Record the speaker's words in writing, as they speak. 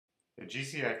The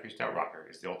GCI Freestyle Rocker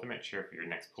is the ultimate chair for your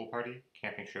next pool party,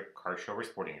 camping trip, car show, or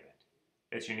sporting event.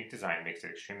 Its unique design makes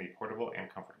it extremely portable and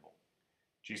comfortable.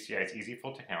 GCI's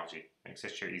Eazy-Fold technology makes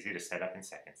this chair easy to set up in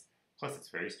seconds, plus it's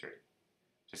very sturdy.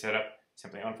 To set up,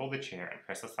 simply unfold the chair and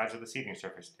press the sides of the seating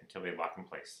surface until they lock in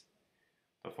place.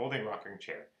 The folding rocking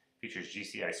chair features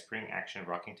GCI spring action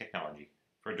rocking technology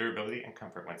for durability and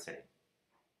comfort when sitting.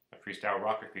 The Freestyle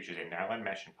Rocker features a nylon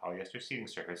mesh and polyester seating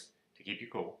surface to keep you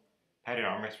cool, padded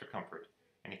armrest for comfort,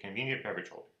 and a convenient beverage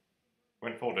holder.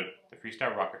 When folded, the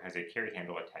Freestyle Rocker has a carry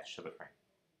handle attached to the frame.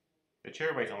 The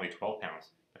chair weighs only 12 pounds,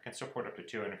 but can support up to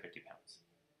 250 pounds.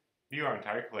 View our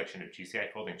entire collection of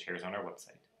GCI folding chairs on our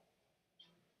website.